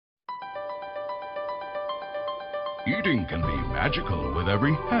Eating can be magical with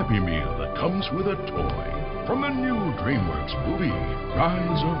every Happy Meal that comes with a toy. From the new DreamWorks movie,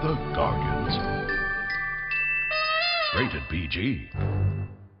 Rise of the Guardians. Rated PG.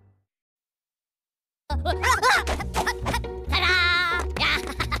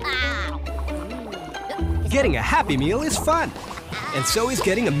 Getting a Happy Meal is fun. And so is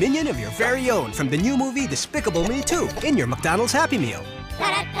getting a minion of your very own from the new movie Despicable Me 2 in your McDonald's Happy Meal.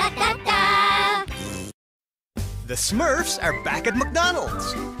 The Smurfs are back at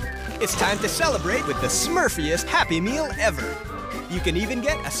McDonald's. It's time to celebrate with the Smurfiest Happy Meal ever. You can even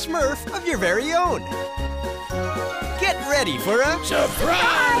get a Smurf of your very own. Get ready for a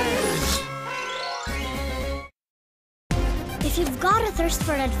surprise! If you've got a thirst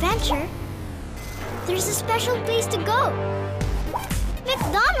for adventure, there's a special place to go.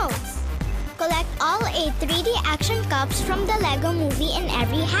 McDonald's! Collect all 8 3D action cups from the Lego movie in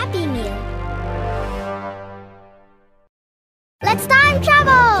every Happy Meal. Let's time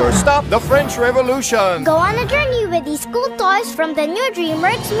travel! First stop, the French Revolution! Go on a journey with these cool toys from the new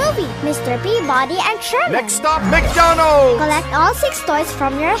DreamWorks movie, Mr. Peabody and Sherman. Next stop, McDonald's! Collect all 6 toys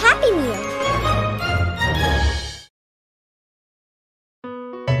from your Happy Meal.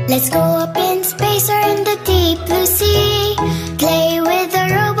 Let's go up in space or in the deep blue sea. Play with a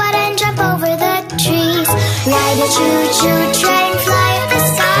robot and jump over the trees. Ride a choo-choo train, fly up the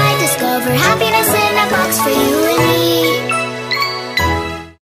sky. Discover happiness in a box for you and me.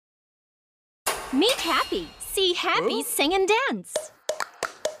 Meet Happy. See Happy sing and dance.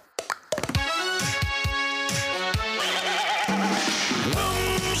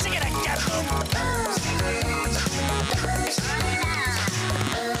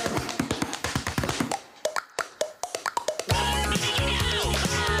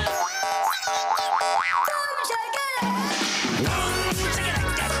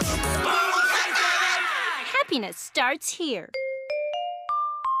 Happiness starts here.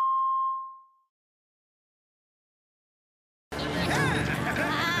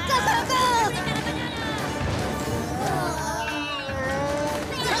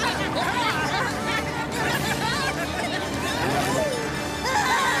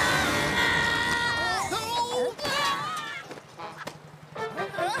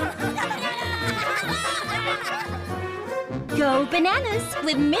 Go bananas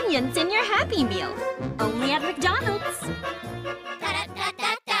with minions in your Happy Meal. Only at McDonald's.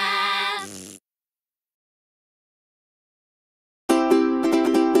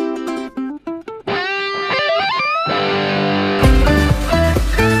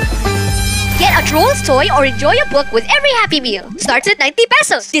 Get a Trolls toy or enjoy a book with every Happy Meal. Starts at 90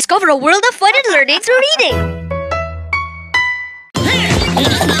 pesos. Discover a world of fun and learning through reading.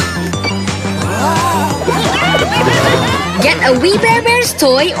 Get a We Bare Bears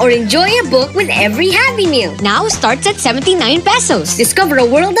toy or enjoy a book with every Happy Meal. Now starts at 79 pesos. Discover a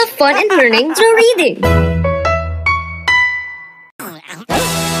world of fun and learning through reading.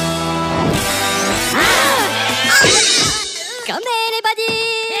 Come anybody!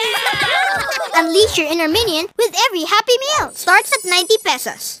 Unleash your inner minion with every Happy Meal. Starts at 90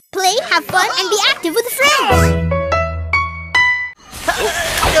 pesos. Play, have fun, and be active with friends.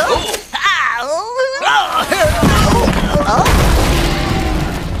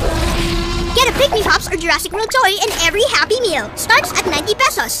 Get a Pygmy Pops or Jurassic World toy in every Happy Meal. Starts at 90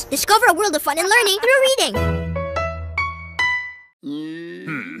 pesos. Discover a world of fun and learning through reading.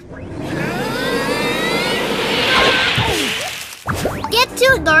 Get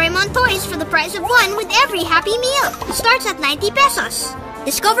 2 Doraemon toys for the price of 1 with every Happy Meal. Starts at 90 pesos.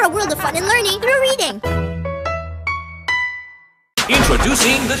 Discover a world of fun and learning through reading.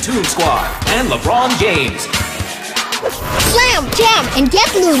 Introducing the Toon Squad and LeBron James. Slam, jam, and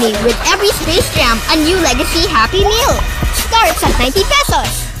get loony with every Space Jam, a new legacy Happy Meal. Starts at 90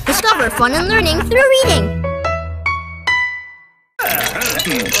 pesos. Discover fun and learning through reading.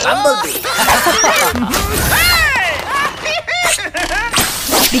 Bumblebee!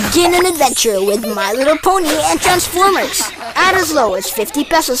 Begin an adventure with My Little Pony and Transformers. Add as low as 50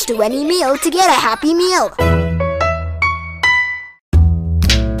 pesos to any meal to get a Happy Meal.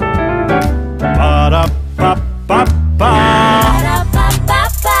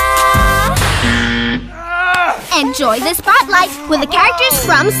 Enjoy the spotlight with the characters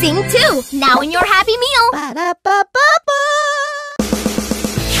from Sing 2, now in your Happy Meal.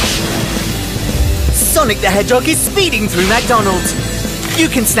 Sonic the Hedgehog is speeding through McDonald's. You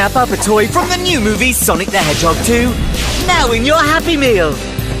can snap up a toy from the new movie Sonic the Hedgehog 2, now in your Happy Meal.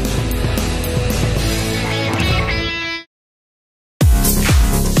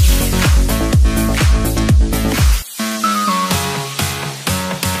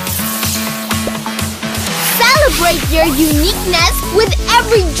 Celebrate your uniqueness with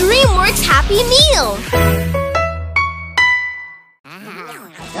every DreamWorks Happy Meal!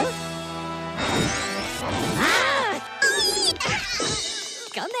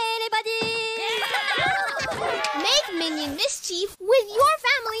 Come anybody! Make Minion mischief with your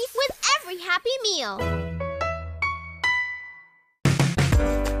family with every Happy Meal!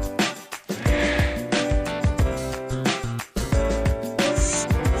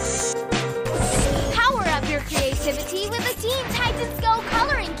 Power up your creativity with the Teen Titans Go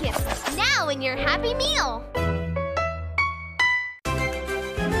coloring kits, now in your Happy Meal!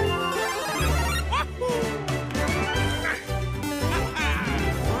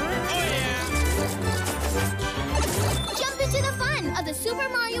 Jump into the fun of the Super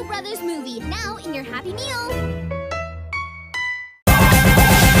Mario Brothers movie, now in your Happy Meal!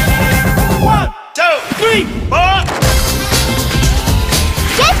 1, 2, 3, 4.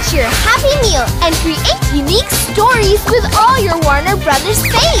 Get your Happy Meal and create unique stories with all your Warner Brothers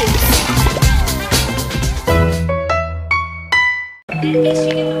faves!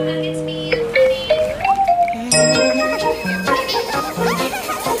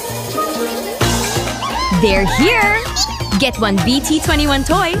 They're here! Get one BT21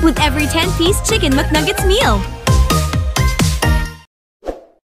 toy with every 10-piece Chicken McNuggets meal.